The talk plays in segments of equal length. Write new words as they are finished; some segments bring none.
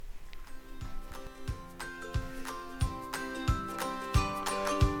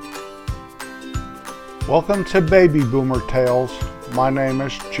Welcome to Baby Boomer Tales. My name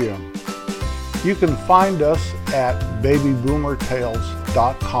is Jim. You can find us at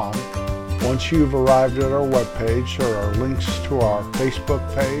babyboomertales.com. Once you've arrived at our webpage, there are links to our Facebook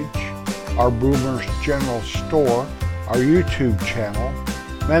page, our Boomers General Store, our YouTube channel,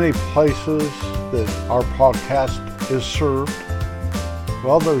 many places that our podcast is served.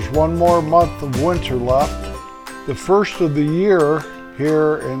 Well, there's one more month of winter left. The first of the year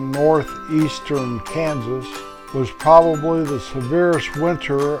here in northeastern Kansas was probably the severest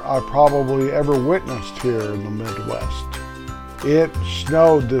winter I probably ever witnessed here in the Midwest. It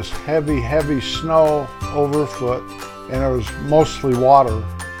snowed this heavy snow over a foot, and it was mostly water.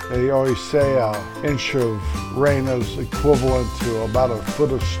 They always say an inch of rain is equivalent to about a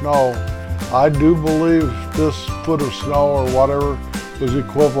foot of snow. I do believe this foot of snow or whatever was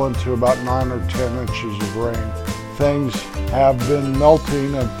equivalent to about 9 or 10 inches of rain. Things have been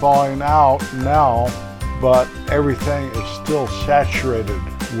melting and thawing out now, but everything is still saturated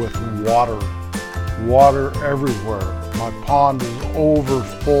with water. Water everywhere. My pond is over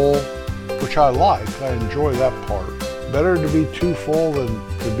full, which I like. I enjoy that part. Better to be too full than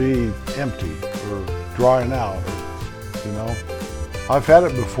to be empty or drying out, you know. I've had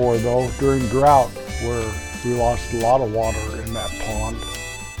it before though, during drought, where we lost a lot of water in that pond.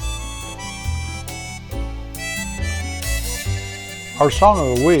 Our song of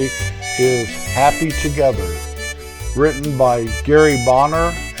the week is Happy Together, written by Gary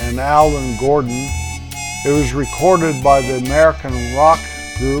Bonner and Alan Gordon. It was recorded by the American rock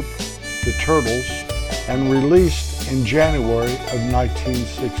group The Turtles and released in January of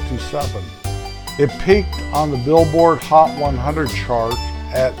 1967. It peaked on the Billboard Hot 100 chart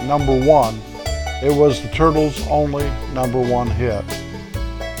at number 1. It was the Turtles' only number 1 hit.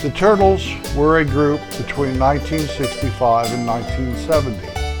 The Turtles were a group between 1965 and 1970.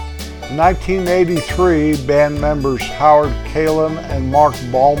 In 1983, band members Howard Kaylan and Mark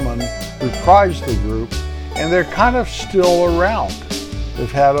Ballman reprised the group, and they're kind of still around.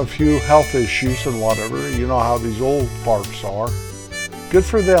 They've had a few health issues and whatever, you know how these old farts are. Good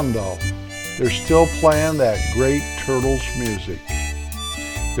for them though. They're still playing that great Turtles music.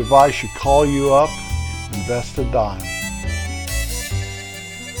 If I should call you up, invest a dime.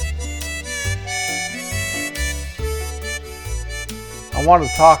 I want to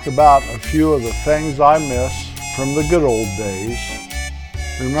talk about a few of the things I miss from the good old days.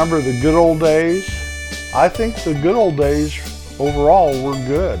 Remember the good old days? I think the good old days overall were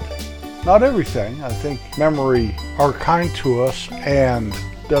good. Not everything. I think memory are kind to us and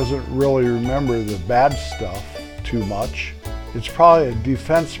doesn't really remember the bad stuff too much. It's probably a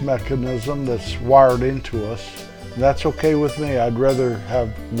defense mechanism that's wired into us. That's okay with me. I'd rather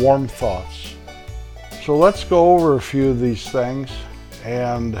have warm thoughts. So let's go over a few of these things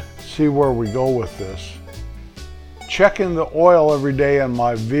and see where we go with this. Checking the oil every day in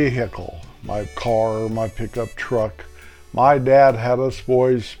my vehicle, my car, my pickup truck. My dad had us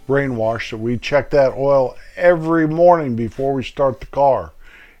boys brainwashed that we check that oil every morning before we start the car.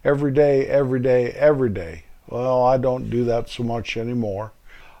 Every day. Well, I don't do that so much anymore.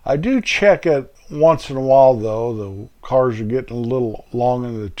 I do check it once in a while though. The cars are getting a little long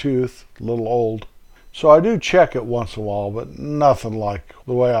in the tooth, a little old. So I do check it once in a while, but nothing like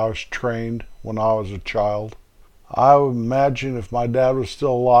the way I was trained when I was a child. I would imagine if my dad was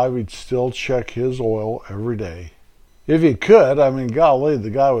still alive, he'd still check his oil every day. If he could, I mean, golly, the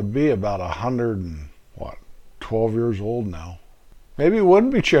guy would be about 12 years old now. Maybe he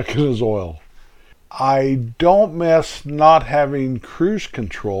wouldn't be checking his oil. I don't miss not having cruise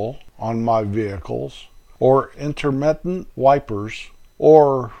control on my vehicles or intermittent wipers,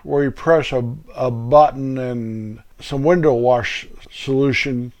 or where you press a button and some window wash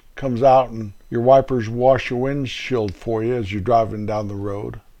solution comes out and your wipers wash your windshield for you as you're driving down the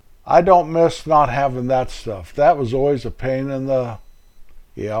road. I don't miss not having that stuff. That was always a pain in the...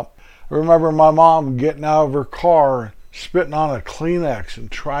 I remember my mom getting out of her car, spitting on a Kleenex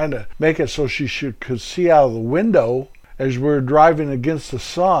and trying to make it so she could see out of the window as we were driving against the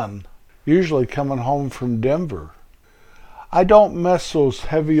sun, usually coming home from Denver. I don't miss those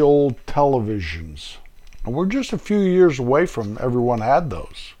heavy old televisions. We're just a few years away from everyone had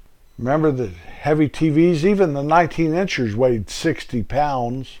those. Remember the heavy TVs? Even the 19-inchers weighed 60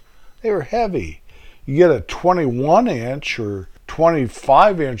 pounds. They were heavy. You get a 21-inch or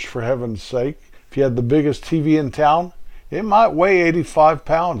 25-inch, for heaven's sake. If you had the biggest TV in town, it might weigh 85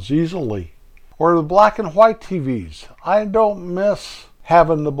 pounds easily. Or the black and white TVs. I don't miss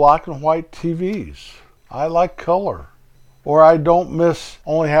having the black and white TVs. I like color. Or I don't miss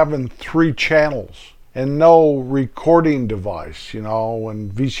only having 3 channels. And no recording device. You know, when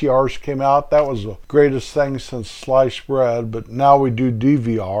VCRs came out, that was the greatest thing since sliced bread, but now we do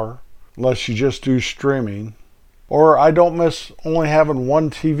DVR, unless you just do streaming. Or I don't miss only having one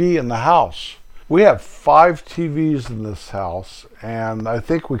TV in the house. We have 5 TVs in this house, and I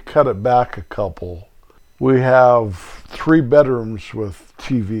think we cut it back a couple. We have 3 bedrooms with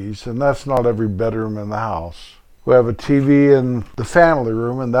TVs, and that's not every bedroom in the house. We have a TV in the family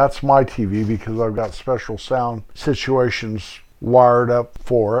room, and that's my TV because I've got special sound situations wired up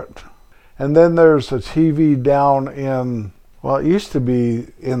for it. And then there's a TV down in, well, it used to be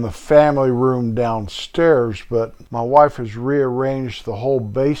in the family room downstairs, but my wife has rearranged the whole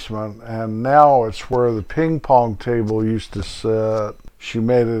basement, and now it's where the ping pong table used to sit. She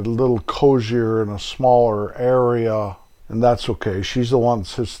made it a little cozier in a smaller area, and that's okay. She's the one that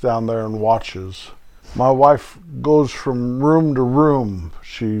sits down there and watches. My wife goes from room to room.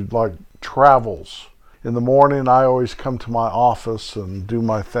 She travels. In the morning, I always come to my office and do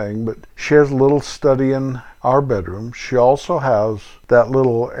my thing, but she has a little study in our bedroom. She also has that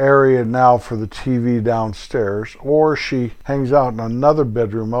little area now for the TV downstairs, or she hangs out in another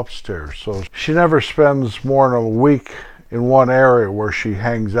bedroom upstairs. So she never spends more than a week in one area where she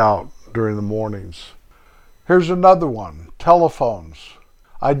hangs out during the mornings. Here's another one, telephones.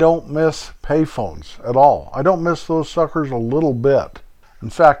 I don't miss payphones at all. I don't miss those suckers a little bit. In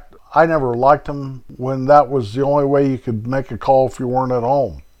fact, I never liked them when that was the only way you could make a call if you weren't at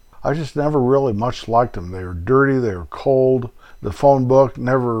home. I just never really much liked them. They were dirty, they were cold. The phone book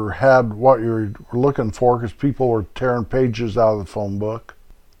never had what you were looking for because people were tearing pages out of the phone book.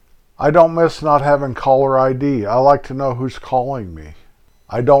 I don't miss not having caller ID. I like to know who's calling me.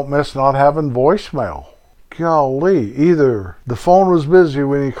 I don't miss not having voicemail. Golly, either the phone was busy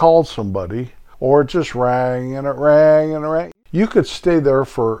when you called somebody, or it just rang and it rang and it rang. You could stay there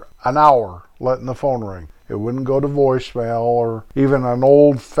for an hour letting the phone ring. It wouldn't go to voicemail or even an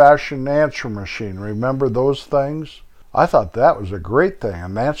old-fashioned answer machine. Remember those things? I thought that was a great thing,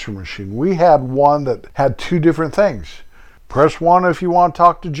 an answer machine. We had one that had 2 different things. Press 1 if you want to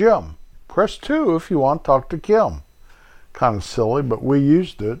talk to Jim. Press 2 if you want to talk to Kim. Kind of silly, but we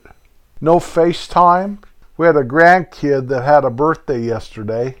used it. No FaceTime. We had a grandkid that had a birthday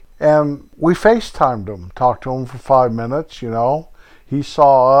yesterday, and we FaceTimed him, talked to him for 5 minutes, you know. He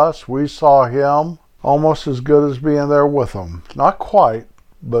saw us, we saw him, almost as good as being there with him. Not quite,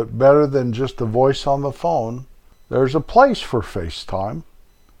 but better than just a voice on the phone. There's a place for FaceTime.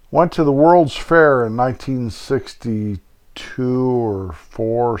 Went to the World's Fair in 1962 or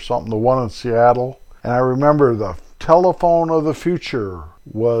 4 or something, the one in Seattle, and I remember the telephone of the future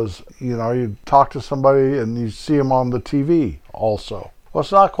was, you know, you talk to somebody and you see them on the TV also. Well,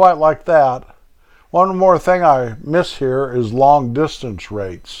 it's not quite like that. One more thing I miss here is long distance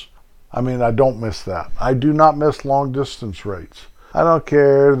rates. I mean, I don't miss that. I do not miss long distance rates. I don't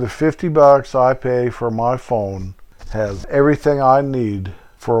care. The $50 I pay for my phone has everything I need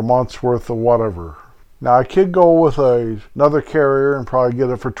for a month's worth of whatever. Now, I could go with another carrier and probably get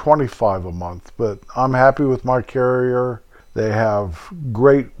it for $25 a month, but I'm happy with my carrier. They have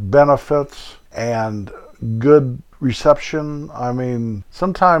great benefits and good reception. I mean,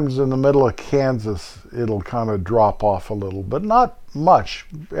 sometimes in the middle of Kansas, it'll kind of drop off a little, but not much.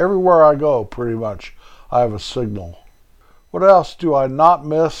 Everywhere I go, pretty much, I have a signal. What else do I not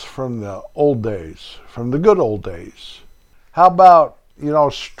miss from the old days, from the good old days? How about, you know,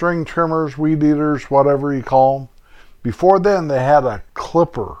 string trimmers, weed eaters, whatever you call them? Before then, they had a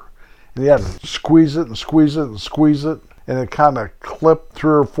clipper, and you had to squeeze it and squeeze it and squeeze it, and it kind of clipped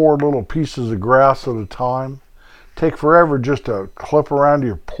 3 or 4 little pieces of grass at a time. Take forever just to clip around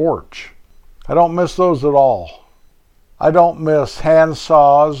your porch. I don't miss those at all. I don't miss hand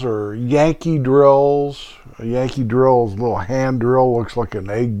saws or Yankee drills. A Yankee drill is a little hand drill, looks like an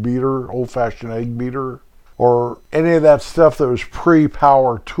egg beater, old-fashioned egg beater, or any of that stuff that was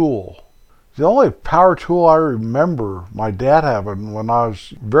pre-power tool. The only power tool I remember my dad having when I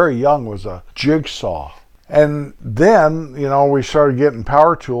was very young was a jigsaw. And then, you know, we started getting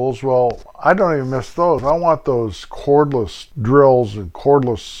power tools. Well, I don't even miss those. I want those cordless drills and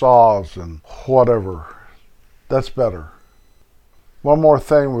cordless saws and whatever. That's better. One more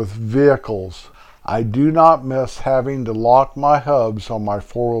thing with vehicles. I do not miss having to lock my hubs on my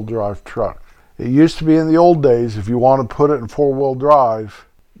 4-wheel drive truck. It used to be in the old days, if you want to put it in 4-wheel drive,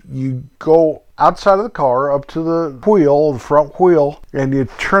 you go outside of the car up to the wheel, the front wheel, and you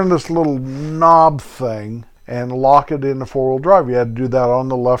turn this little knob thing and lock it in the 4-wheel drive. You had to do that on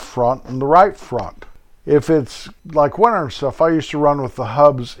the left front and the right front. If it's like winter and stuff, I used to run with the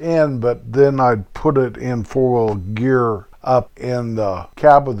hubs in, but then I'd put it in 4-wheel gear up in the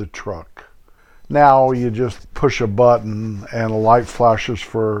cab of the truck. Now you just push a button and a light flashes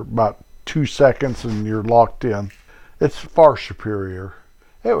for about 2 seconds and you're locked in. It's far superior.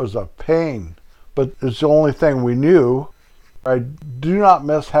 It was a pain, but it's the only thing we knew. I do not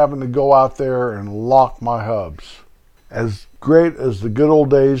miss having to go out there and lock my hubs. As great as the good old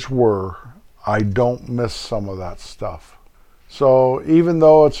days were, I don't miss some of that stuff. So even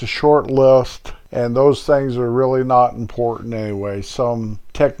though it's a short list, and those things are really not important anyway, some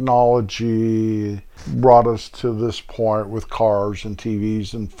technology brought us to this point with cars and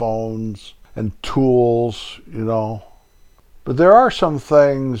TVs and phones and tools, But there are some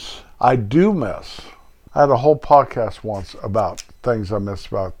things I do miss. I had a whole podcast once about things I miss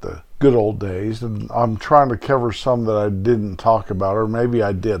about the good old days, and I'm trying to cover some that I didn't talk about, or maybe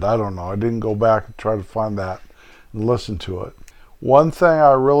I did. I don't know. I didn't go back and try to find that and listen to it. One thing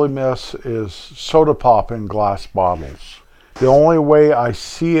I really miss is soda pop in glass bottles. The only way I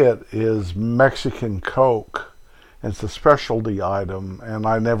see it is Mexican Coke. It's a specialty item, and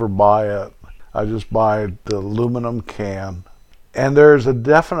I never buy it. I just buy the aluminum can. And there's a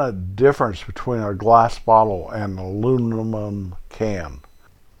definite difference between a glass bottle and an aluminum can.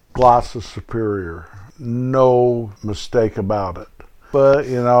 Glass is superior. No mistake about it. But,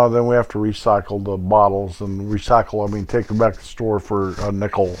 then we have to recycle the bottles, and take them back to the store for a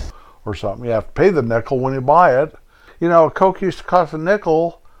nickel or something. You have to pay the nickel when you buy it. Coke used to cost a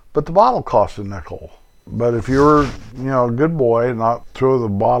nickel, but the bottle cost a nickel. But if you're, a good boy and not throw the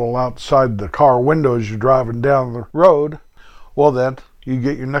bottle outside the car window as you're driving down the road, well then, you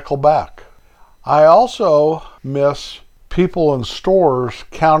get your nickel back. I also miss people in stores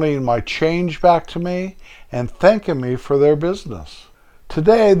counting my change back to me and thanking me for their business.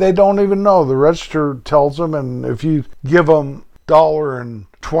 Today, they don't even know. The register tells them, and if you give them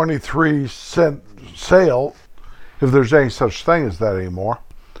 $1.23 sale, if there's any such thing as that anymore,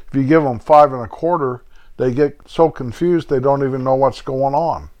 if you give them 5 1/4, they get so confused they don't even know what's going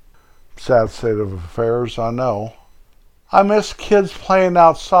on. Sad state of affairs, I know. I miss kids playing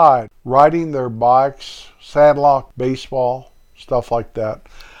outside, riding their bikes, sandlot, baseball, stuff like that.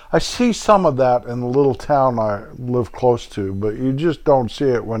 I see some of that in the little town I live close to, but you just don't see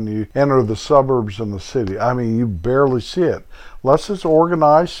it when you enter the suburbs and the city. I mean, you barely see it. Unless it's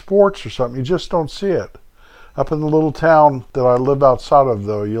organized sports or something, you just don't see it. Up in the little town that I live outside of,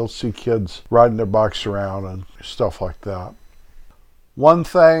 though, you'll see kids riding their bikes around and stuff like that. One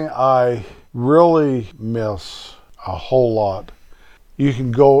thing I really miss a whole lot. You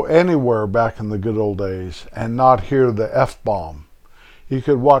can go anywhere back in the good old days and not hear the F-bomb. You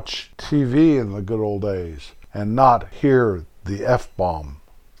could watch TV in the good old days and not hear the F-bomb.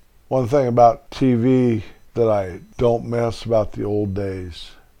 One thing about TV that I don't miss about the old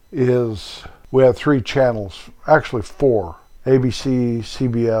days is we had 3 channels, actually 4. ABC,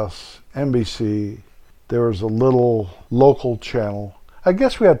 CBS, NBC. There was a little local channel. I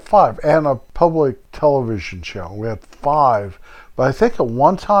guess we had 5, and a public television channel. We had 5, but I think at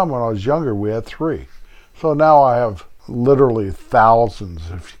one time when I was younger, we had 3. So now I have literally thousands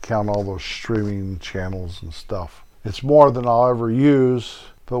if you count all those streaming channels and stuff. It's more than I'll ever use,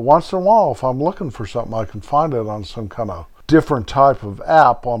 but once in a while, if I'm looking for something, I can find it on some kind of different type of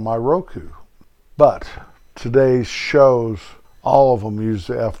app on my Roku. But today's shows, all of them use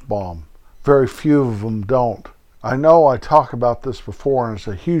the F-bomb. Very few of them don't. I know I talk about this before, and it's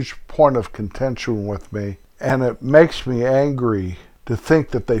a huge point of contention with me, and it makes me angry to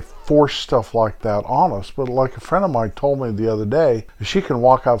think that they force stuff like that on us. But like a friend of mine told me the other day, she can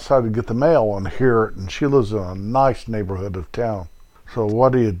walk outside to get the mail and hear it, and she lives in a nice neighborhood of town. So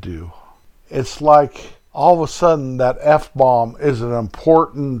what do? It's like all of a sudden that F-bomb is an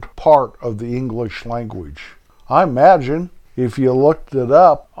important part of the English language. I imagine if you looked it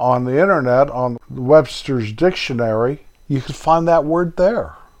up on the internet, on Webster's dictionary, you could find that word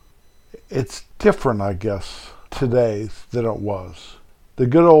there. It's different, I guess, today than it was. The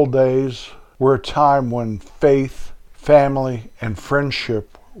good old days were a time when faith, family, and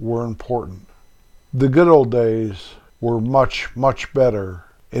friendship were important. The good old days were much, much better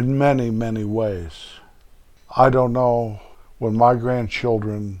in many, many ways. I don't know when my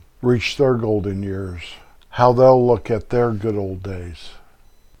grandchildren reach their golden years how they'll look at their good old days.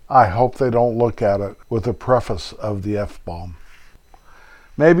 I hope they don't look at it with a preface of the F-bomb.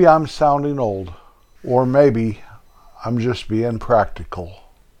 Maybe I'm sounding old, or maybe I'm just being practical.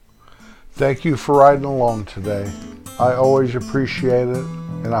 Thank you for riding along today. I always appreciate it,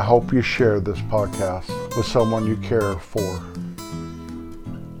 and I hope you share this podcast with someone you care for.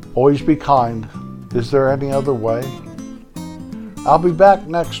 Always be kind. Is there any other way? I'll be back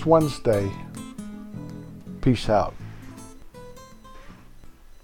next Wednesday. Peace out.